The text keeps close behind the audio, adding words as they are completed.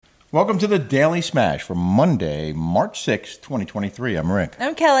Welcome to the Daily Smash for Monday, March 6, 2023. I'm Rick.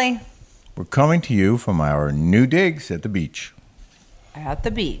 I'm Kelly. We're coming to you from our new digs at the beach. At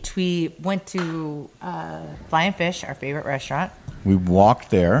the beach. We went to Flying Fish, our favorite restaurant. We walked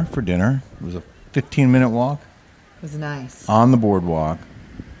there for dinner. It was a 15-minute walk. It was nice. On the boardwalk,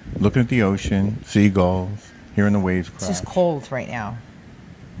 looking at the ocean, seagulls, hearing the waves crash. It's just cold right now.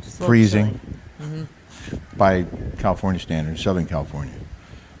 Just freezing. By California standards, Southern California.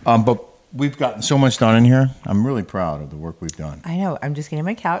 But we've gotten so much done in here. I'm really proud of the work we've done. I know. I'm just getting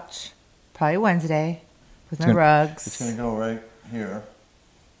my couch, probably Wednesday, with my rugs. It's going to go right here.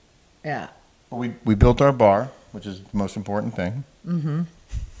 Yeah. We built our bar, which is the most important thing. Mm-hmm.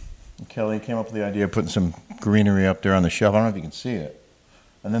 And Kelly came up with the idea of putting some greenery up there on the shelf. I don't know if you can see it.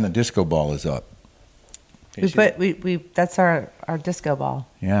 And then the disco ball is up. That's our disco ball.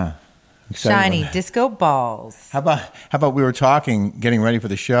 Yeah. Shiny disco balls. How about we were talking, getting ready for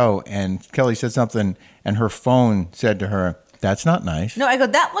the show, and Kelly said something, and her phone said to her, "That's not nice." No, I go,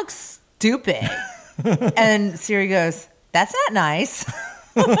 "That looks stupid." And Siri goes, "That's not nice."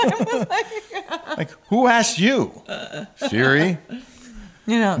 I was like, who asked you, Siri?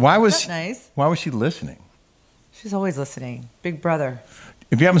 You know, why was nice? Why was she listening? She's always listening. Big brother.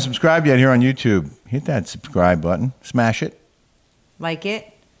 If you haven't subscribed yet here on YouTube, hit that subscribe button, smash it, like it.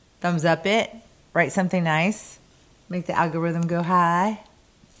 Thumbs up it. Write something nice. Make the algorithm go high.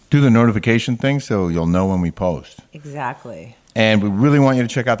 Do the notification thing so you'll know when we post. Exactly. And we really want you to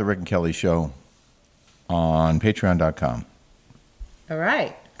check out the Rick and Kelly Show on patreon.com. All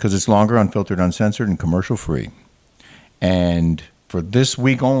right. Because it's longer, unfiltered, uncensored, and commercial-free. And for this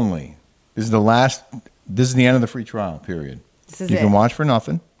week only, this is the end of the free trial period. You can watch for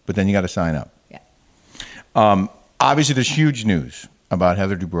nothing, but then you got to sign up. Yeah. Obviously, there's huge news about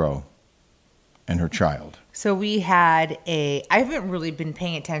Heather Dubrow and her child. So we had I haven't really been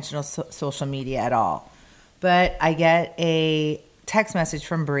paying attention to social media at all, but I get a text message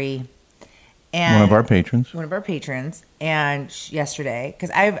from Bree. And one of our patrons. And yesterday, because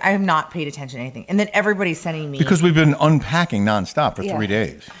I have not paid attention to anything. And then everybody's sending me. Because we've been unpacking nonstop for 3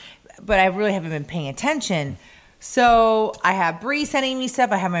 days. But I really haven't been paying attention. So I have Bree sending me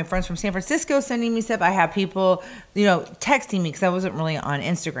stuff. I have my friends from San Francisco sending me stuff. I have people, texting me because I wasn't really on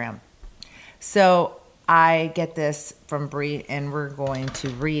Instagram. So I get this from Bree, and we're going to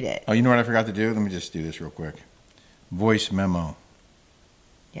read it. Oh, you know what I forgot to do? Let me just do this real quick. Voice memo.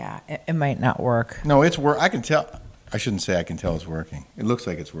 Yeah, it might not work. No, it's work. I can tell. I shouldn't say I can tell it's working. It looks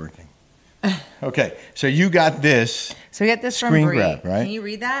like it's working. Okay, so you got this. So you get this from Bree. Grab, right? Can you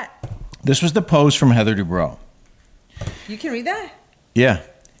read that? This was the post from Heather Dubrow. You can read that? Yeah.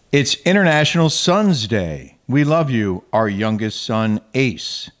 It's International Sons Day. We love you, our youngest son,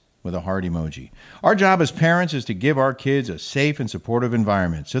 Ace, with a heart emoji. Our job as parents is to give our kids a safe and supportive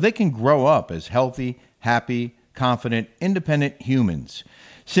environment so they can grow up as healthy, happy, confident, independent humans.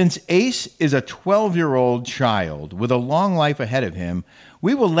 Since Ace is a 12-year-old child with a long life ahead of him,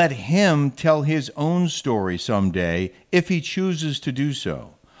 we will let him tell his own story someday if he chooses to do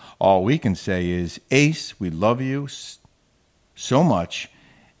so. All we can say is, Ace, we love you so much,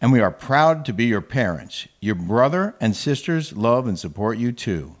 and we are proud to be your parents. Your brother and sisters love and support you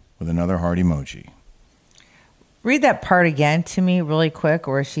too, with another heart emoji. Read that part again to me really quick,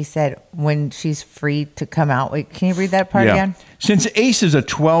 where she said when she's free to come out. Wait, can you read that part again? Since Ace is a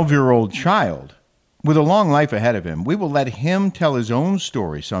 12-year-old child with a long life ahead of him, we will let him tell his own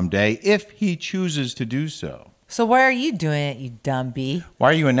story someday if he chooses to do so. So why are you doing it, you dumb bee?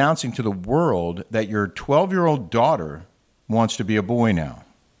 Why are you announcing to the world that your 12-year-old daughter wants to be a boy now?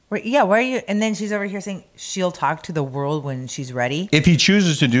 Wait, yeah, why are you? And then she's over here saying she'll talk to the world when she's ready. If he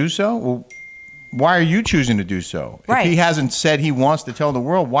chooses to do so, well, why are you choosing to do so? Right. If he hasn't said he wants to tell the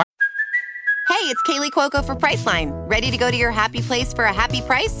world, why? Hey, it's Kaylee Cuoco for Priceline. Ready to go to your happy place for a happy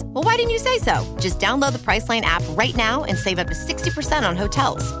price? Well, why didn't you say so? Just download the Priceline app right now and save up to 60% on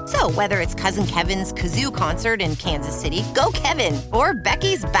hotels. So whether it's Cousin Kevin's Kazoo Concert in Kansas City, go Kevin, or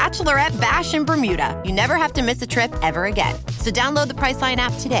Becky's Bachelorette Bash in Bermuda, you never have to miss a trip ever again. So download the Priceline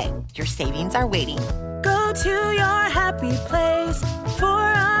app today. Your savings are waiting. Go to your happy place for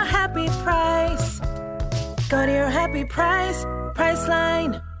a happy price. Go to your happy price,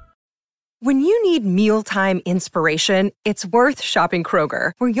 Priceline. When you need mealtime inspiration, it's worth shopping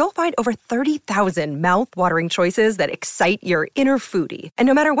Kroger, where you'll find over 30,000 mouth-watering choices that excite your inner foodie. And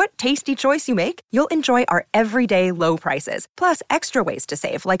no matter what tasty choice you make, you'll enjoy our everyday low prices, plus extra ways to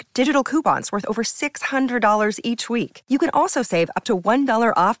save, like digital coupons worth over $600 each week. You can also save up to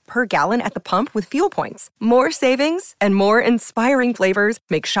 $1 off per gallon at the pump with fuel points. More savings and more inspiring flavors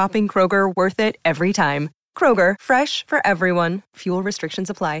make shopping Kroger worth it every time. Kroger, fresh for everyone. Fuel restrictions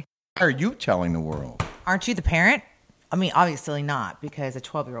apply. Why are you telling the world? Aren't you the parent? I mean, obviously not, because a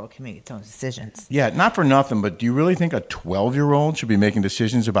 12-year-old can make its own decisions. Yeah, not for nothing, but do you really think a 12-year-old should be making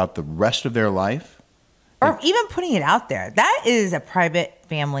decisions about the rest of their life? Or even putting it out there. That is a private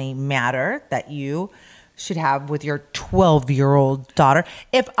family matter that you should have with your 12-year-old daughter.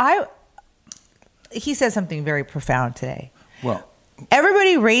 He said something very profound today. Well,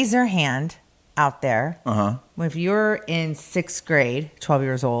 everybody raise their hand out there. Uh-huh. If you're in 6th grade, 12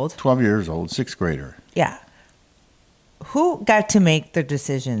 years old. 12 years old, 6th grader. Yeah. Who got to make the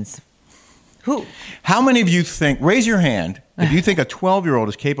decisions? Who? How many of you think, raise your hand, if you think a 12-year-old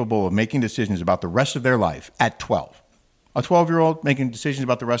is capable of making decisions about the rest of their life at 12? A 12-year-old making decisions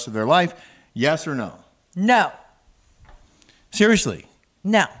about the rest of their life, yes or no? No. Seriously?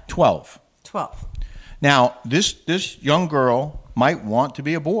 No. 12. 12. Now, this young girl might want to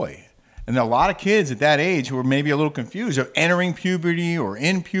be a boy. And a lot of kids at that age who are maybe a little confused are entering puberty or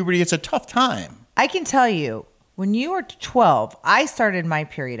in puberty. It's a tough time. I can tell you, when you were 12, I started my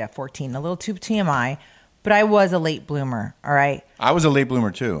period at 14, a little too TMI, but I was a late bloomer, all right? I was a late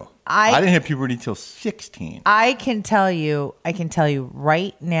bloomer too. I didn't hit puberty till 16. I can tell you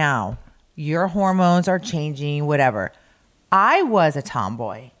right now, your hormones are changing, whatever. I was a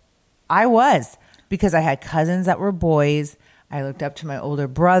tomboy. I was, because I had cousins that were boys. I looked up to my older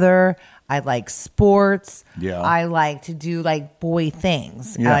brother. I like sports. Yeah. I like to do like boy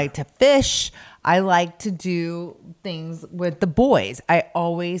things. Yeah. I like to fish. I like to do things with the boys.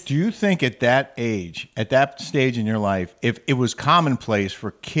 Do you think at that age, at that stage in your life, if it was commonplace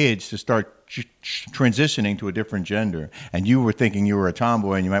for kids to start transitioning to a different gender, and you were thinking you were a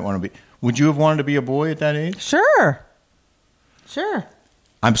tomboy and you might want to be, would you have wanted to be a boy at that age? Sure.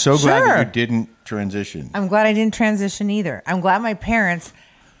 I'm so glad that you didn't transition. I'm glad I didn't transition either. I'm glad my parents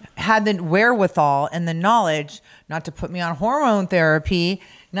had the wherewithal and the knowledge not to put me on hormone therapy,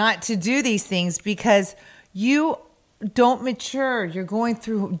 not to do these things, because you don't mature. You're going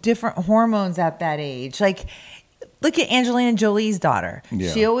through different hormones at that age. Like, look at Angelina Jolie's daughter.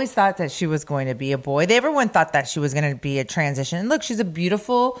 Yeah. She always thought that she was going to be a boy. Everyone thought that she was going to be a transition. And look, she's a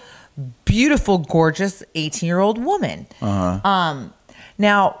beautiful, beautiful, gorgeous 18-year-old woman. Uh-huh.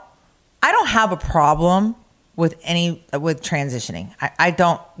 Now, I don't have a problem with transitioning. I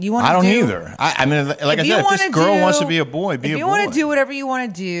don't. You want? I don't either. I mean, like I said, if this girl wants to be a boy, be a boy. If you want to do whatever you want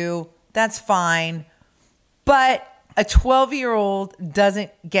to do, that's fine. But a 12-year-old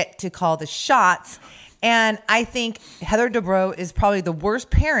doesn't get to call the shots. And I think Heather Dubrow is probably the worst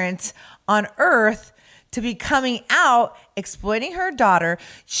parent on earth to be coming out exploiting her daughter.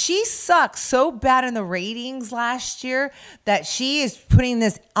 She sucked so bad in the ratings last year that she is putting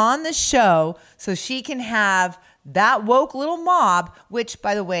this on the show so she can have that woke little mob, which,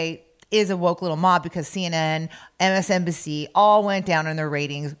 by the way, is a woke little mob because CNN, MSNBC all went down in their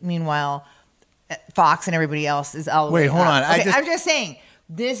ratings. Meanwhile, Fox and everybody else is all. Wait, hold on. Okay, I'm just saying.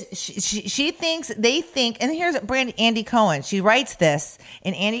 This she thinks, they think, and here's Andy Cohen. She writes this,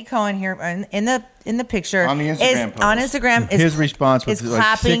 and Andy Cohen here in the picture on the Instagram post. On Instagram, his response was like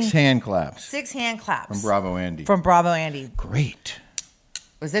clapping, 6 hand claps. 6 hand claps from Bravo Andy. Great.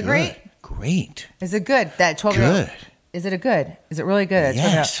 Was it good. Great? Great. Is it good? That 12-year-old. Good. Is it a good? Is it really good?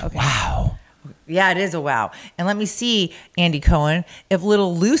 Yes. Okay. Wow. Yeah, it is a wow. And let me see, Andy Cohen, if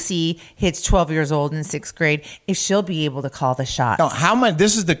little Lucy hits 12 years old in 6th grade, if she'll be able to call the shots. No,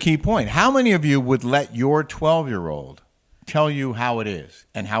 this is the key point. How many of you would let your 12-year-old tell you how it is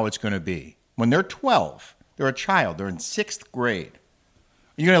and how it's going to be? When they're 12, they're a child. They're in 6th grade.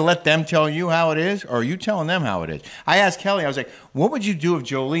 Are you going to let them tell you how it is, or are you telling them how it is? I asked Kelly, I was like, what would you do if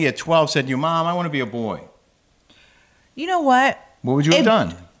Jolie at 12 said to you, Mom, I want to be a boy? You know what? What would you have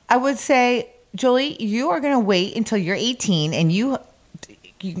done? I would say, Jolie, you are going to wait until you're 18 and you.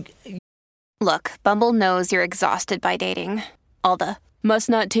 Look, Bumble knows you're exhausted by dating. All the must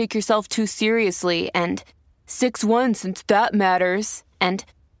not take yourself too seriously and 6'1" since that matters. And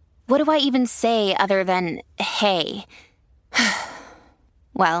what do I even say other than hey?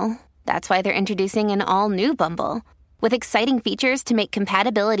 Well, that's why they're introducing an all-new Bumble with exciting features to make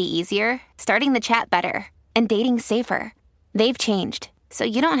compatibility easier, starting the chat better, and dating safer. They've changed, so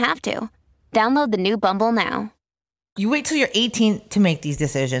you don't have to. Download the new Bumble now. You wait till you're 18 to make these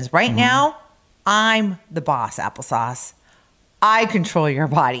decisions. Right now, I'm the boss, Applesauce. I control your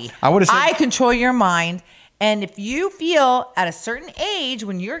body. I control your mind. And if you feel at a certain age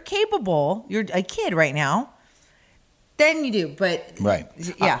when you're capable, you're a kid right now, then you do. But right.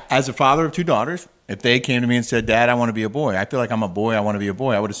 Yeah. As a father of 2 daughters, if they came to me and said, Dad, I want to be a boy. I feel like I'm a boy. I want to be a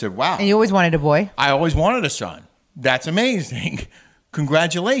boy. I would have said, wow. And you always wanted a boy? I always wanted a son. That's amazing.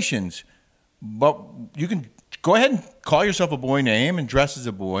 Congratulations. But you can Go ahead and call yourself a boy name and dress as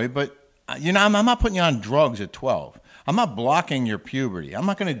a boy, but I'm not putting you on drugs at 12. I'm not blocking your puberty. I'm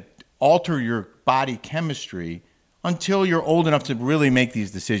not going to alter your body chemistry until you're old enough to really make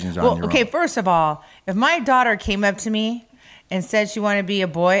these decisions on your own. Okay, first of all, if my daughter came up to me and said she wanted to be a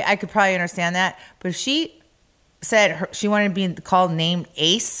boy, I could probably understand that. But if she said she wanted to be named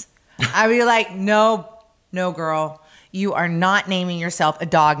Ace, I'd be like, no, girl. You are not naming yourself a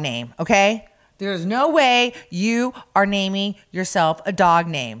dog name, okay? There's no way you are naming yourself a dog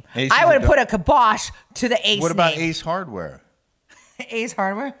name. I would have put a kibosh to the Ace name. What about Ace Hardware? Ace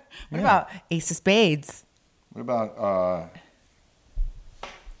Hardware? What about Ace of Spades? What about,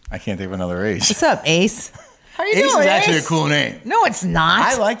 I can't think of another Ace. What's up, Ace? How are you doing, Ace is actually a cool name. No, it's not.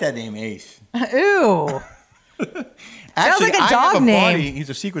 I like that name, Ace. Ew. Actually, like a I dog have a name. buddy, he's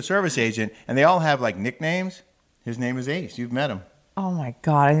a Secret Service agent, and they all have like nicknames. His name is Ace. You've met him. Oh my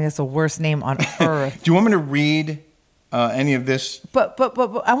God, I think that's the worst name on earth. Do you want me to read any of this? But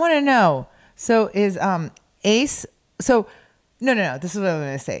I want to know. So is Ace? So no. This is what I'm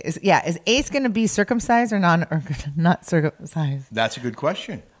going to say. Is Ace going to be circumcised or not circumcised? That's a good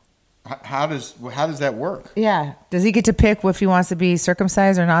question. How does that work? Yeah. Does he get to pick if he wants to be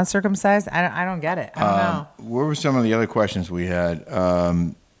circumcised or non-circumcised? I don't get it. I don't know. What were some of the other questions we had?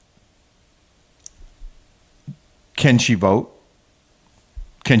 Can she vote?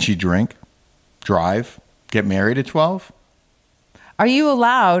 Can she drink, drive, get married at 12? Are you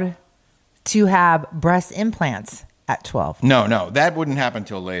allowed to have breast implants at 12? No, that wouldn't happen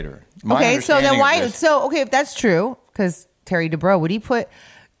till later. Okay, so then why? So okay, if that's true, because Terry Dubrow, would he put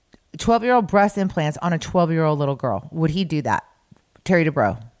 12-year-old breast implants on a 12-year-old little girl? Would he do that? Terry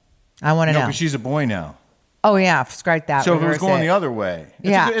Dubrow, I want to know. No, because she's a boy now. Oh yeah, strike that. So if it was going the other way,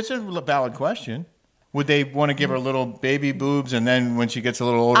 it's a valid question. Would they want to give her little baby boobs, and then when she gets a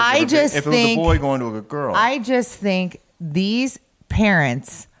little older, if it was a boy going to a girl? I just think these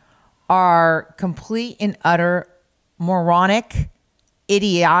parents are complete and utter moronic,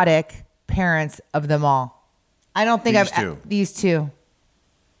 idiotic parents of them all. I don't think these two.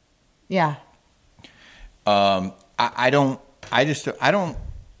 Yeah. I don't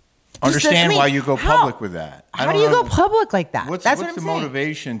understand why you go public with that. How do you go public like that? What's what I'm the saying.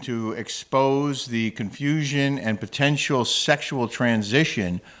 motivation to expose the confusion and potential sexual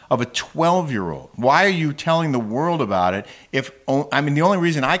transition of a 12-year-old? Why are you telling the world about it? The only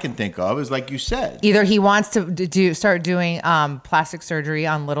reason I can think of is like you said. Either he wants to start doing plastic surgery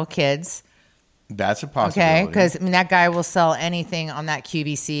on little kids. That's a possibility. Okay, because that guy will sell anything on that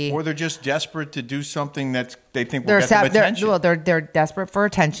QVC. Or they're just desperate to do something that they think will get them attention. They're desperate for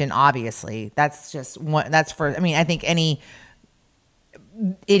attention. Obviously, that's just one. That's for. I think any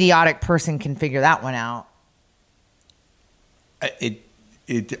idiotic person can figure that one out. It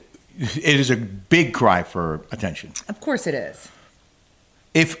is a big cry for attention. Of course, it is.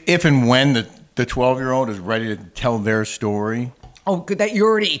 If and when the 12-year-old is ready to tell their story. Oh, good that you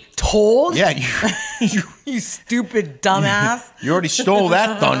already told? Yeah. You stupid dumbass. You already stole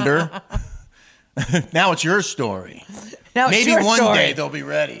that thunder. Now it's your story. Maybe one day they'll be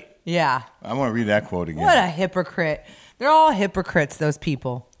ready. Yeah. I want to read that quote again. What a hypocrite. They're all hypocrites, those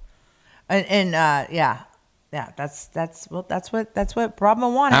people. And that's what Brahma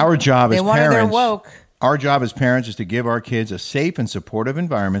wanted. Our job as parents. They're woke. Our job as parents is to give our kids a safe and supportive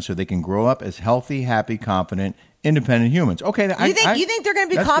environment so they can grow up as healthy, happy, confident, independent humans. Okay, you think they're going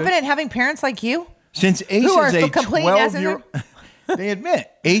to be confident having parents like you? Since Ace is a 12-year-old, they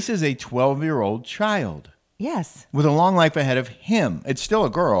admit Ace is a 12-year-old child. Yes, with a long life ahead of him. It's still a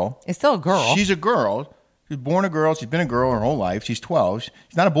girl. She's a girl. She's born a girl. She's been a girl her whole life. She's 12.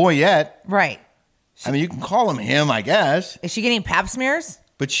 She's not a boy yet. Right. You can call him, I guess. Is she getting pap smears?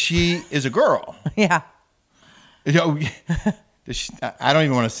 But she is a girl. Yeah. I don't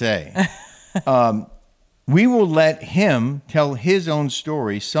even want to say. We will let him tell his own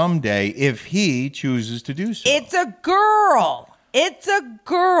story someday if he chooses to do so. It's a girl.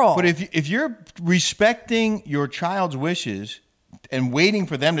 But if you're respecting your child's wishes and waiting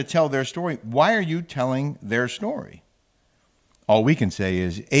for them to tell their story, why are you telling their story? All we can say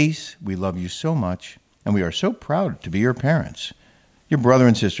is, Ace, we love you so much, and we are so proud to be your parents. Your brother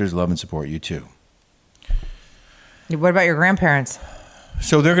and sisters love and support you too. What about your grandparents?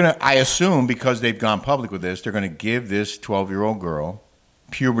 So they're going to, I assume, because they've gone public with this, they're going to give this 12-year-old girl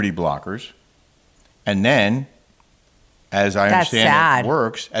puberty blockers. And then, as I understand it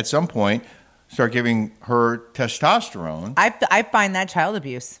works, at some point, start giving her testosterone. I find that child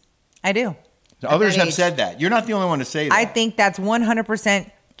abuse. I do. Others have said that. You're not the only one to say that. I think that's 100%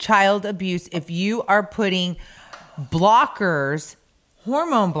 child abuse if you are putting blockers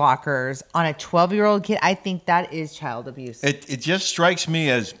hormone blockers on a 12-year-old kid, I think that is child abuse. It just strikes me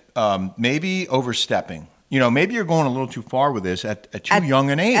as maybe overstepping. Maybe you're going a little too far with this at too young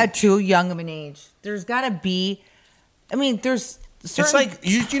an age. At too young of an age. There's got to be, there's certain... It's like,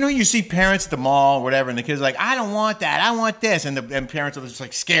 you see parents at the mall or whatever, and the kid's like, I don't want that, I want this. And parents are just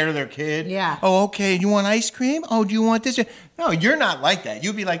like scared of their kid. Yeah. Oh, okay, you want ice cream? Oh, do you want this? No, you're not like that.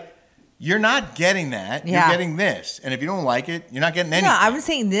 You'd be like, you're not getting that. Yeah. You're getting this. And if you don't like it, you're not getting anything. No, I'm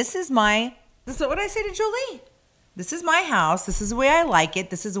saying this is what I say to Jolie. This is my house. This is the way I like it.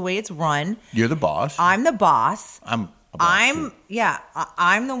 This is the way it's run. You're the boss. I'm the boss. I'm a boss too.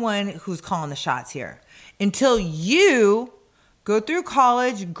 I'm the one who's calling the shots here. Until you go through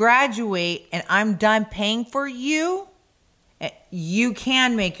college, graduate, and I'm done paying for you, you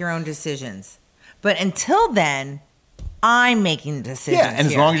can make your own decisions. But until then, I'm making the decisions. Yeah, and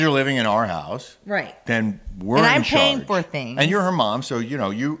as long as you're living in our house, right, then we're and in I'm charge. paying for things. And you're her mom, so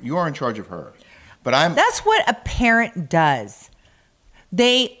you are in charge of her. But That's what a parent does.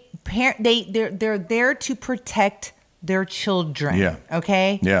 They're there to protect their children. Yeah.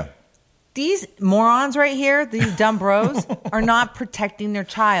 Okay? Yeah. These morons right here, these dumb bros, are not protecting their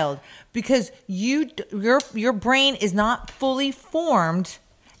child because your brain is not fully formed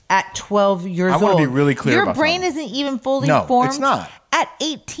at 12 years old. I want to be really clear your about brain something. isn't even fully No, formed it's not. at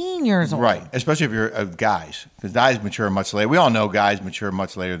 18 years old. Right, especially if you're guys, because guys mature much later. We all know guys mature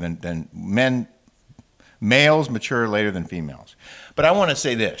much later than men. Males mature later than females. But I want to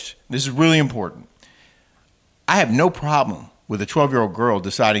say this. This is really important. I have no problem with a 12-year-old girl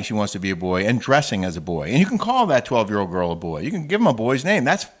deciding she wants to be a boy and dressing as a boy. And you can call that 12-year-old girl a boy. You can give him a boy's name.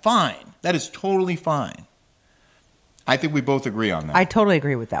 That's fine. That is totally fine. I think we both agree on that. I totally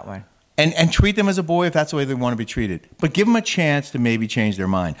agree with that one. And treat them as a boy if that's the way they want to be treated. But give them a chance to maybe change their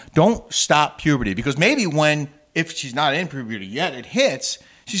mind. Don't stop puberty, because maybe if she's not in puberty yet, it hits,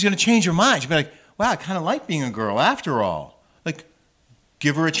 she's going to change her mind. She'll be like, wow, I kind of like being a girl after all. Like,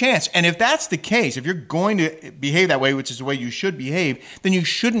 give her a chance. And if that's the case, if you're going to behave that way, which is the way you should behave, then you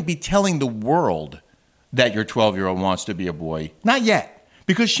shouldn't be telling the world that your 12-year-old wants to be a boy. Not yet.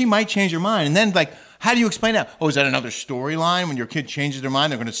 Because she might change her mind. And then, how do you explain that? Oh, is that another storyline? When your kid changes their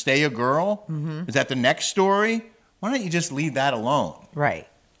mind, they're going to stay a girl? Mm-hmm. Is that the next story? Why don't you just leave that alone? Right.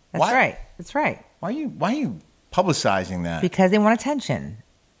 Right. That's right. Why are you publicizing that? Because they want attention.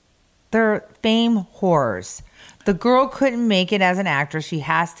 They're fame whores. The girl couldn't make it as an actress. She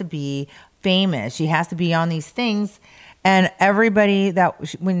has to be famous. She has to be on these things. And everybody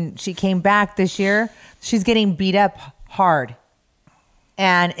when she came back this year, she's getting beat up hard.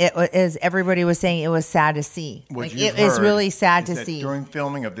 And everybody was saying, it was sad to see. It is really sad to see. During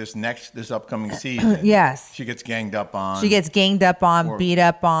filming of this upcoming season, yes, she gets ganged up on. Beat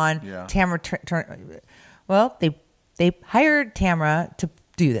up on. Yeah. Tamara. Well, they hired Tamara to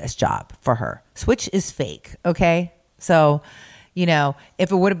do this job for her, which is fake. Okay, so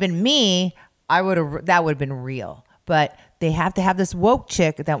if it would have been me, that would have been real. But they have to have this woke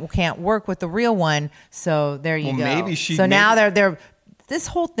chick that can't work with the real one. So there you go. Maybe now they're this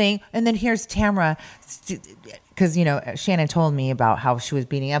whole thing, and then here's Tamara, because Shannon told me about how she was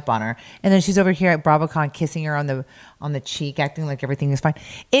beating up on her, and then she's over here at BravoCon kissing her on the cheek, acting like everything is fine.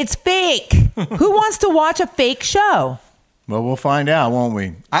 It's fake. Who wants to watch a fake show? Well, we'll find out, won't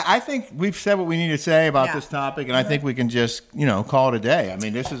we? I think we've said what we need to say about this topic, and I think we can just call it a day. I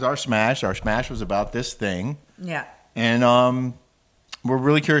mean, this is our smash. Our smash was about this thing. Yeah. And we're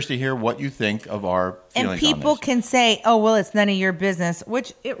really curious to hear what you think of our feelings on this. And people can say, oh, well, it's none of your business,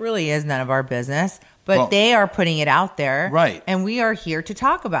 which it really is none of our business. But they are putting it out there. Right. And we are here to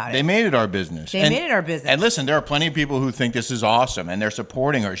talk about it. They made it our business. And listen, there are plenty of people who think this is awesome, and they're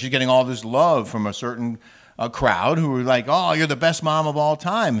supporting her. She's getting all this love from a certain crowd who are like, oh, you're the best mom of all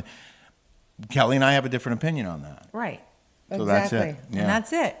time. Kelly and I have a different opinion on that. Right. So exactly. that's it. Yeah. And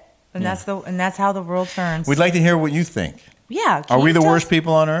that's it. And that's how the world turns. We'd like to hear what you think. Yeah. Are we the worst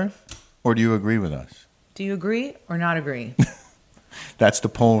people on earth, or do you agree with us? Do you agree or not agree? That's the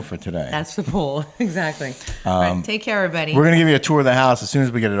poll for today. That's the poll. Exactly. Right, take care, everybody. We're going to give you a tour of the house as soon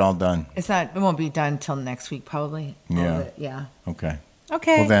as we get it all done. It won't be done until next week, probably. Yeah. Yeah. Okay.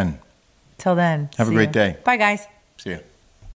 Okay. Well, then. Till then. Have a great day. Bye, guys. See you.